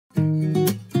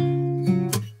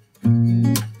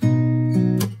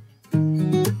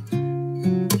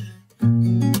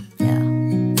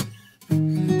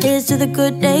to the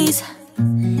good days,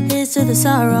 here's to the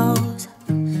sorrows.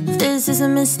 If this is a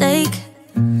mistake,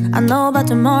 I know about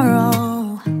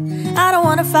tomorrow. I don't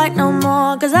wanna fight no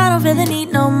more, cause I don't feel the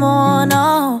need no more,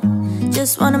 no.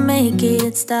 Just wanna make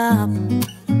it stop.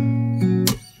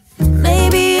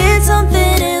 Maybe it's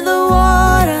something in the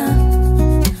water,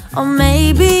 or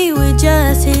maybe we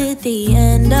just hit the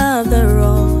end of the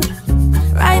road.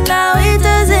 Right now it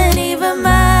doesn't even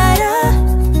matter.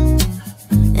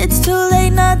 It's too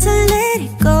late not to let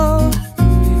it go.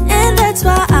 And that's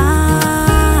why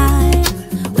I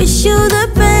wish you the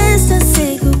best and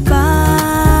say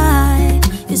goodbye.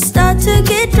 You start to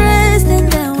get dressed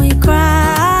and then we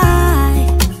cry,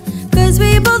 cause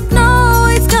we both know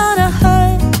it's gonna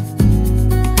hurt,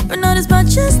 but not as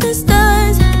much as this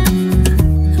does.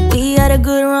 We had a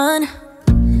good run,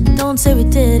 don't say we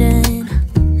didn't.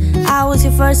 I was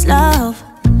your first love,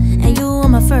 and you were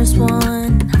my first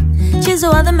one. Cheers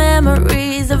to all the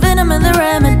memories, the venom and the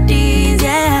remedies,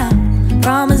 yeah.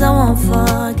 Promise I won't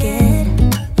forget,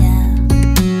 yeah.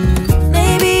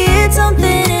 Maybe it's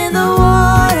something in the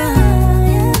water,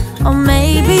 or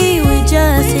maybe we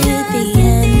just hit the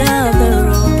end of the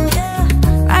road.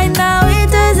 Right now it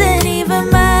doesn't even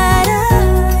matter.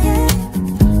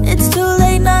 It's too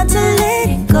late not to let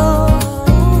it go.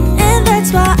 And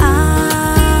that's why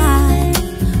I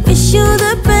wish you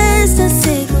the best and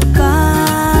say goodbye.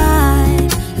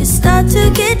 You start to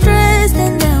get dressed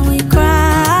and then we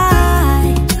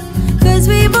cry, cause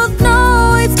we both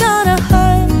know it's gonna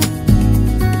hurt,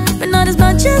 but not as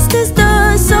much as this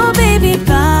does. So baby,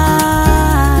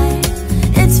 bye.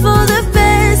 It's for the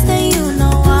best and you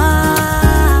know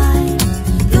why.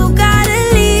 You gotta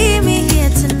leave me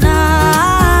here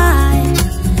tonight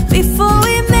before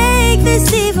we make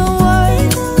this even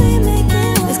worse.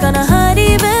 It's gonna hurt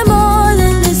even more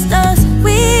than this does.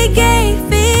 We gave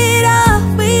it all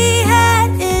we had,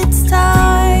 it's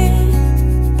time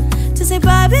to say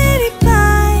bye, baby,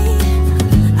 bye.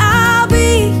 I'll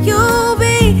be, you'll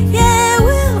be, yeah,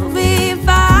 we'll be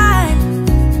fine.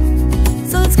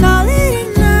 So let's call it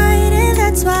a night, and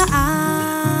that's why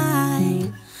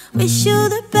I wish you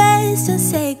the best and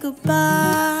say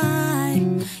goodbye.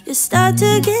 You start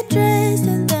to get dressed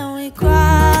and then we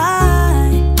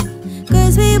cry,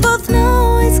 cause we both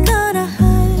know it's gonna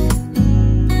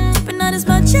hurt, but not as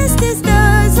much as this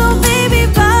does. So baby,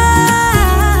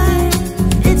 bye.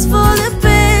 It's for the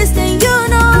best and you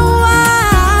know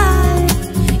why.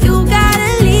 You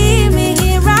gotta leave me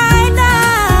here right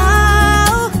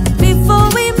now before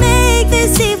we make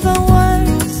this even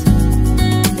worse.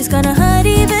 It's gonna hurt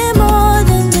even more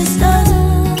than this does.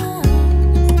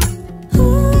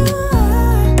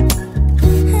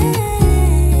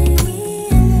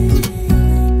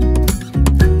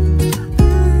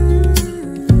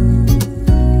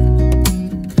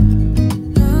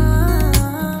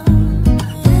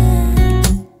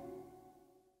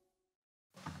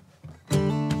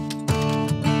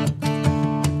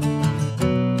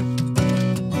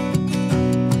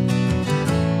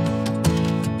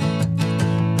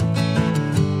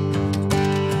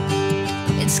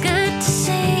 It's good to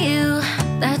see you,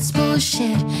 that's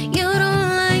bullshit. You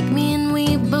don't like me and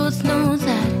we both know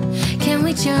that. Can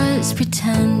we just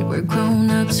pretend we're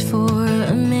grown-ups for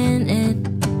a minute?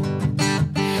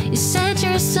 You said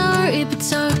you're sorry, but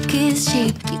talk is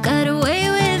cheap. You got away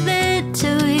with it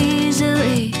too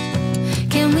easily.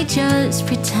 Can we just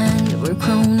pretend we're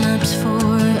grown-ups for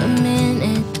a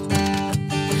minute?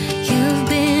 You've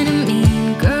been a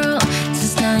mean girl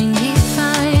since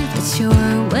 95, that's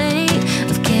your way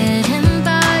of getting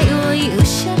by. Well, you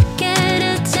should get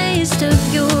a taste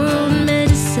of your own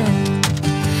medicine.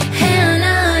 And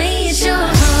I eat your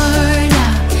heart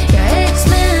out. Your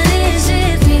ex-man is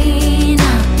with me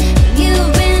now.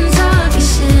 You've been talking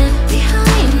shit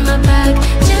behind my back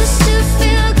just to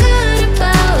feel good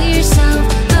about yourself,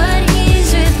 but he's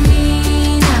with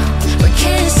me now. We're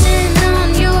kissing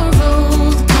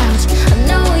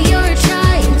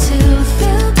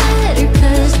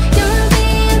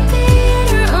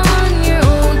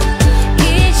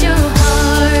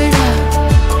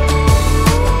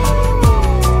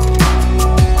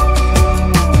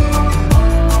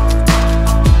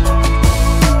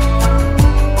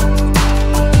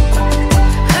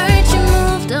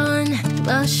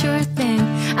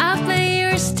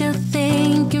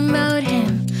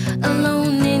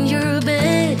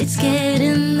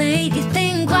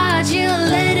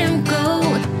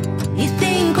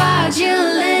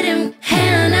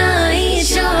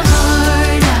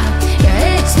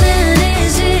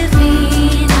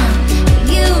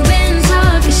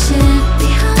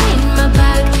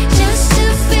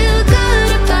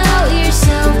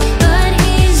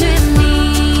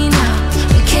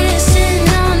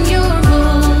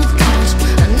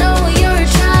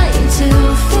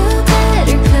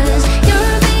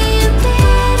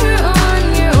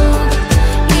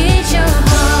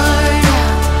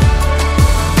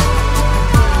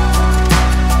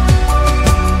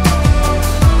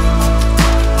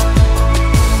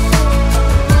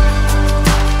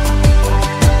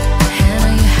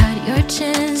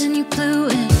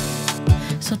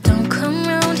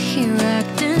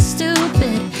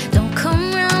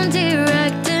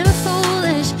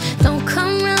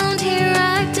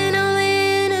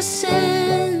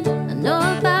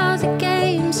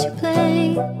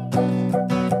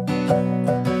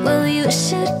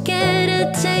should get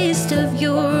a taste of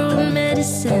your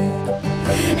medicine.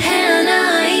 And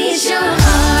I ease your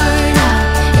heart out.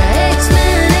 Your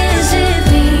ex-man is with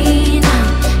me now.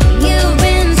 You've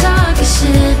been talking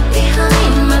shit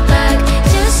behind my back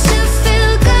just to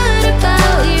feel good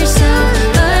about yourself.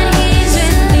 But he's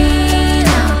with me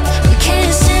now. We're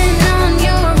kissing on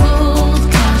your old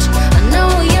couch. I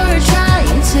know you're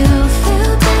trying to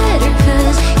feel better,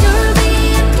 'cause you're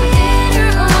being bitter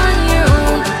on your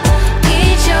own.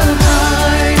 Eat your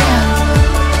heart out.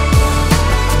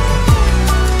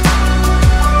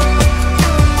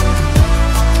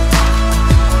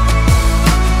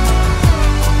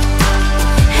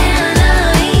 And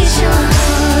I'll eat your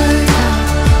heart out.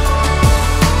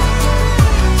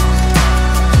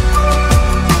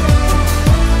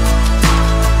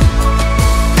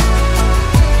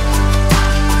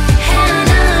 And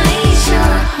I'll eat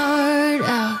your heart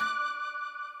out.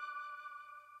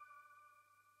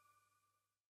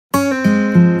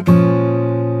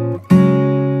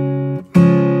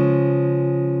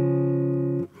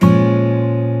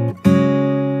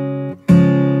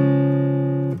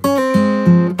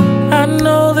 I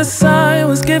know the sign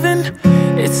was given.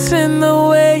 It's in the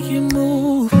way you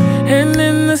move and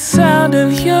in the sound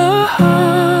of your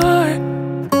heart.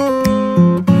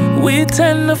 We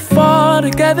tend to fall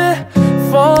together,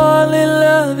 fall in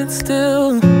love, and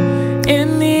still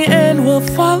in the end we'll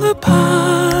fall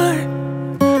apart.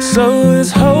 So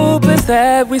as hope is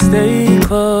that we stay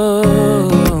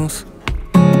close,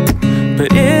 but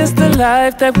it's the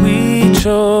life that we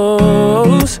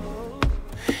chose.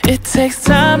 It takes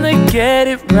time to get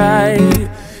it right.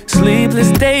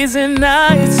 Sleepless days and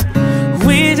nights.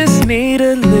 We just need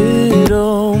a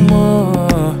little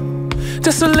more.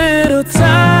 Just a little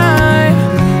time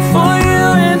for you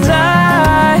and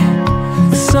I.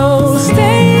 So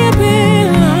stay a bit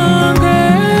longer.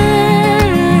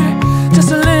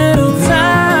 Just a little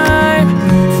time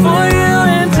for you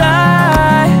and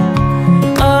I,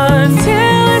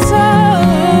 until it's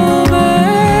over.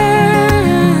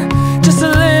 Just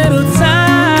a little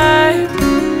time.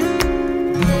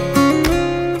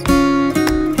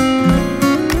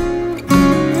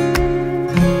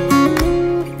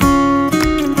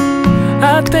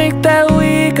 I think that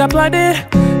we got blinded,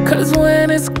 'cause when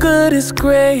it's good it's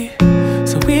great,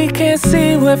 so we can't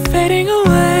see we're fading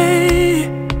away.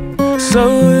 So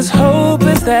as hope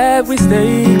is that we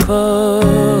stay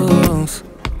close,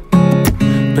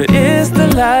 but it's the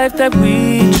life that we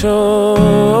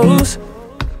chose.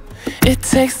 It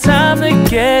takes time to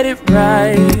get it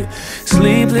right.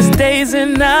 Sleepless days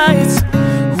and nights.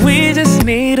 We just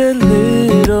need a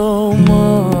little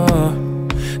more.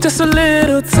 Just a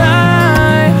little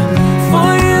time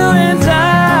for you and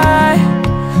I.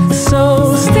 So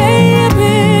stay a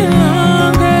bit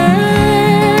longer.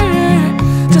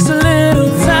 Just a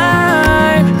little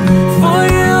time for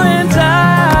you and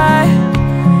I,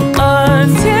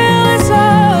 until it's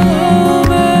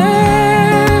over.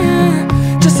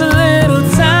 Just a little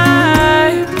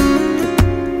time.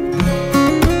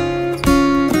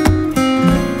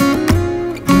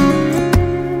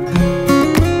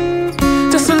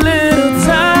 Just a little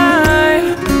time.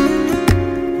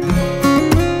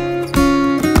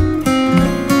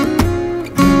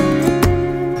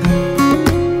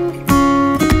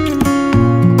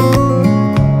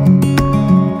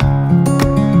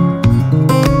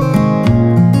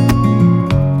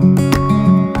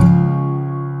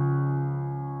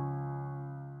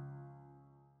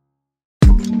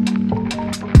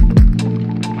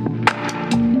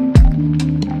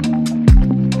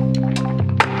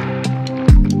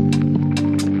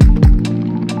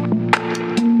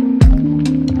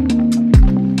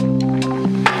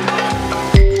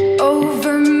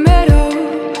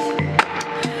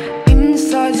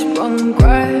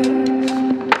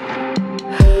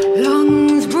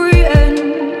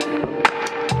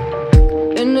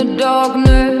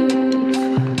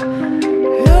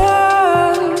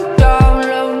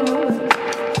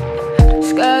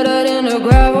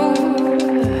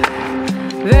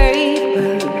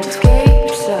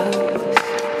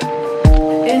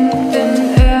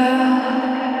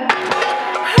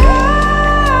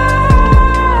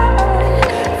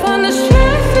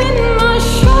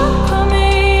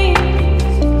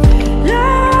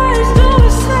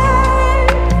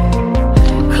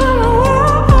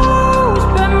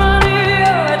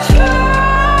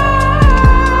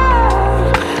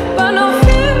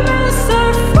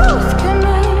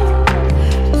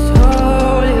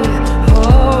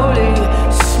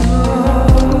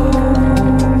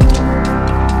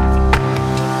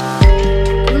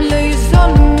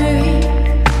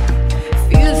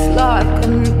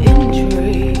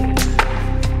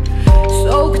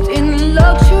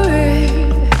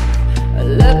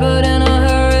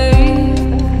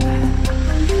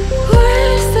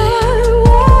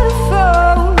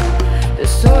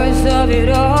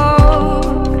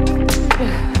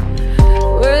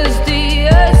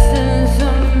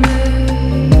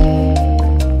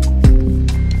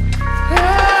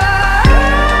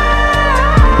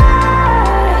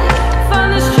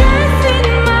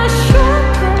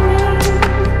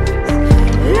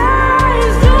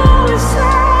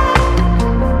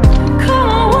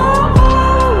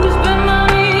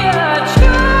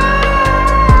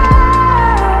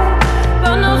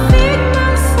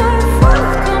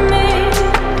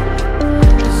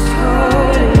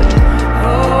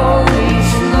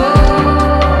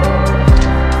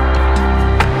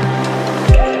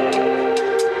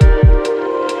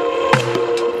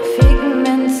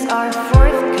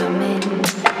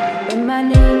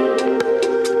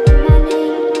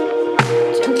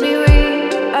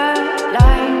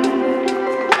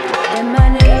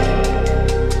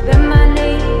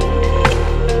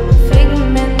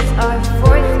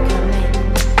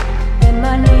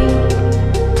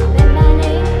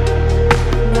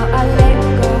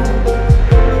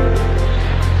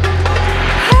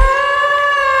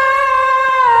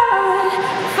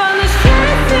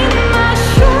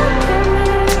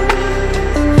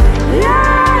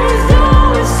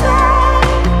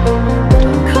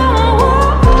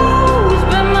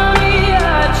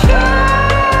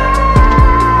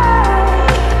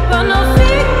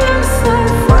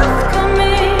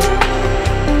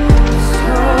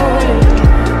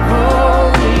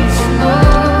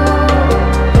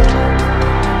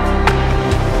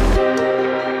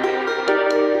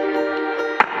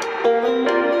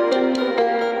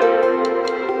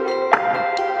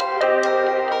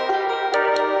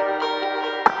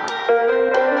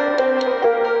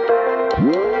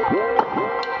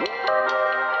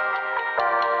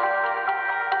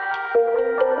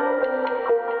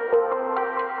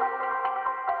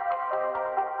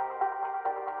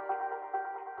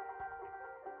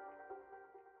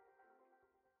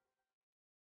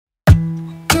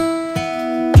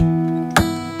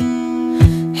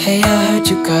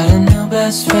 you got a new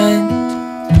best friend.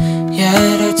 Yeah,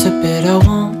 it hurts a bit, I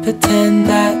won't pretend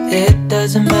that it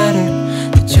doesn't matter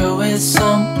that you're with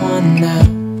someone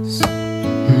else.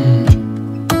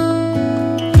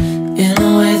 In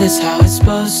a way, that's how it's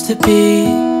supposed to be.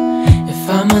 If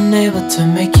I'm unable to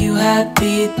make you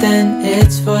happy, then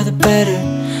it's for the better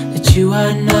that you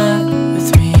are not with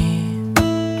me.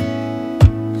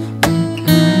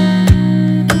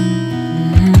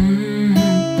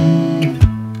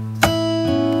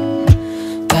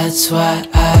 That's why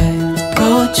I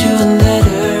wrote you a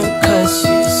letter, 'cause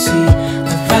you see,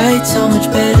 I write so much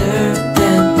better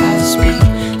than I speak.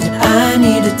 And I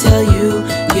need to tell you,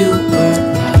 you were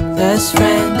my best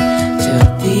friend till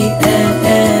the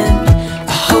end.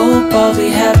 I hope I'll be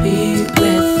happy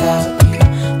without you,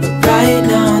 but right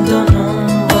now I don't know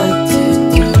what to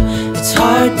do. It's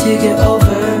hard to get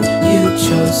over, you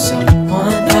chose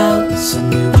someone else, a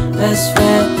new best friend.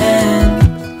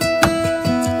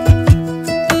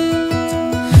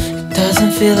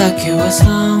 Doesn't feel like it was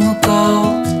long ago.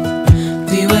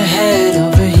 We were head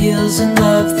over heels in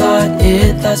love, thought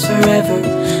it'd last forever,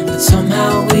 but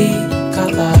somehow we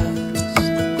got lost.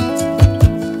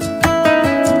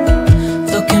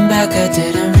 Looking back, I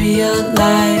didn't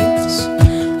realize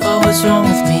what was wrong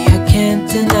with me. I can't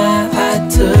deny I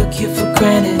took you for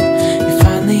granted. You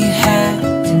finally had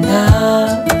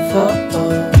enough.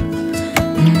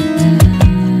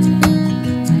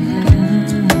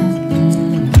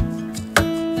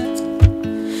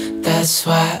 That's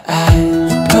why I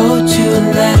wrote you a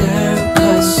letter,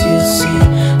 'cause you see,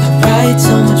 I write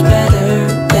so much better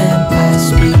than I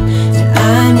speak. And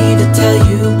I need to tell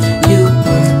you, you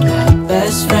were my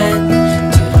best friend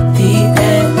till the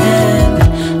end.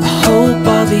 I hope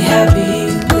I'll be happy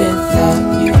without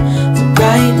you, but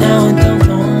right now I don't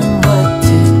know what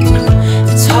to do.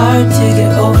 It's hard to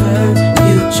get over,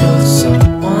 you chose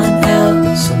someone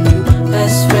else, a new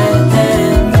best friend.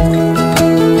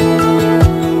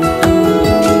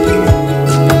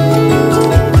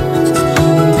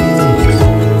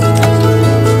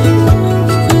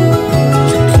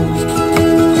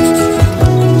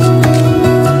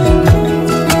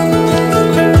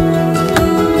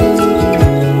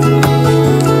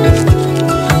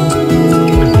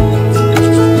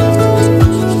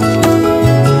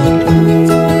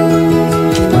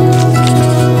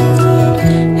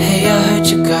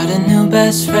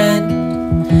 Best friend.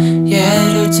 Yeah,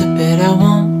 it hurts a bit, I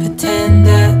won't pretend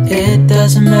that it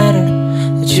doesn't matter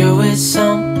that you're with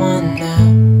someone